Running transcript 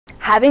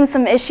Having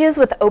some issues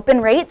with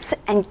open rates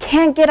and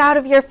can't get out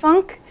of your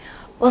funk?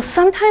 Well,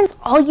 sometimes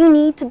all you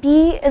need to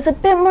be is a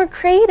bit more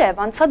creative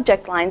on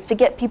subject lines to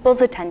get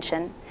people's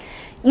attention.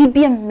 You'd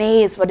be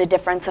amazed what a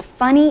difference a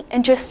funny,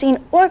 interesting,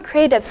 or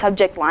creative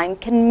subject line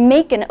can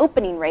make in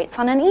opening rates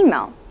on an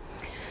email.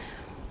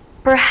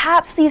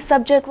 Perhaps these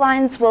subject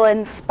lines will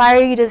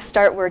inspire you to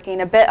start working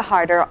a bit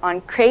harder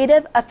on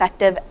creative,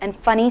 effective, and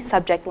funny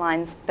subject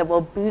lines that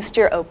will boost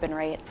your open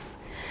rates.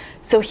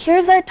 So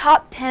here's our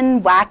top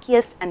 10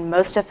 wackiest and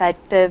most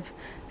effective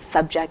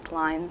subject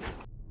lines.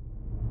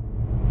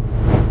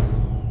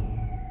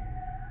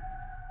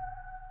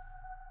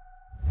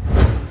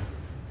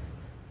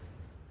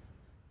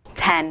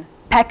 10.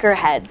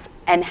 Peckerheads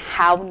and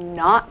how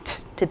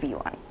not to be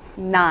one.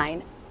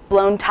 9.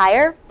 Blown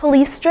tire,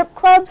 police strip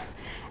clubs,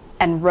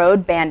 and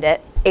road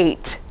bandit.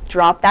 8.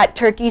 Drop that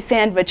turkey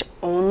sandwich,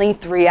 only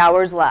 3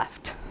 hours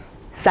left.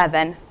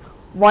 7.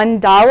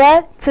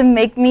 $1 to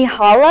make me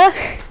holla.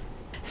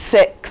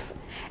 6.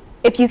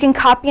 If you can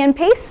copy and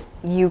paste,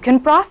 you can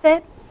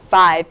profit.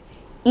 5.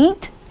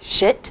 Eat,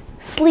 shit,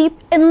 sleep,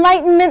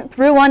 enlightenment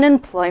through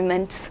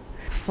unemployment.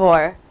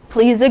 4.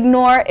 Please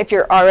ignore if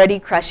you're already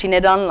crushing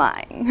it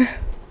online.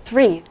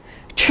 3.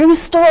 True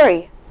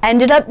story.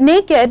 Ended up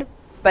naked,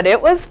 but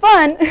it was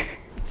fun.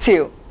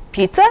 2.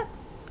 Pizza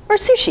or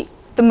sushi?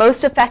 The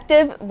most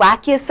effective,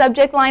 wackiest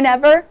subject line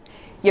ever?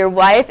 Your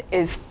wife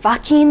is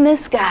fucking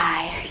this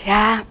guy.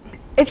 Yeah.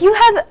 If you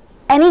have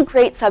any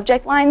great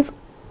subject lines,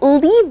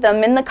 leave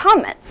them in the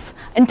comments.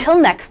 Until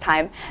next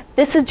time,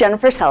 this is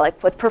Jennifer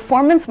Selleck with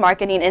Performance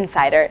Marketing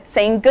Insider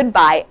saying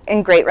goodbye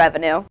and great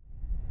revenue.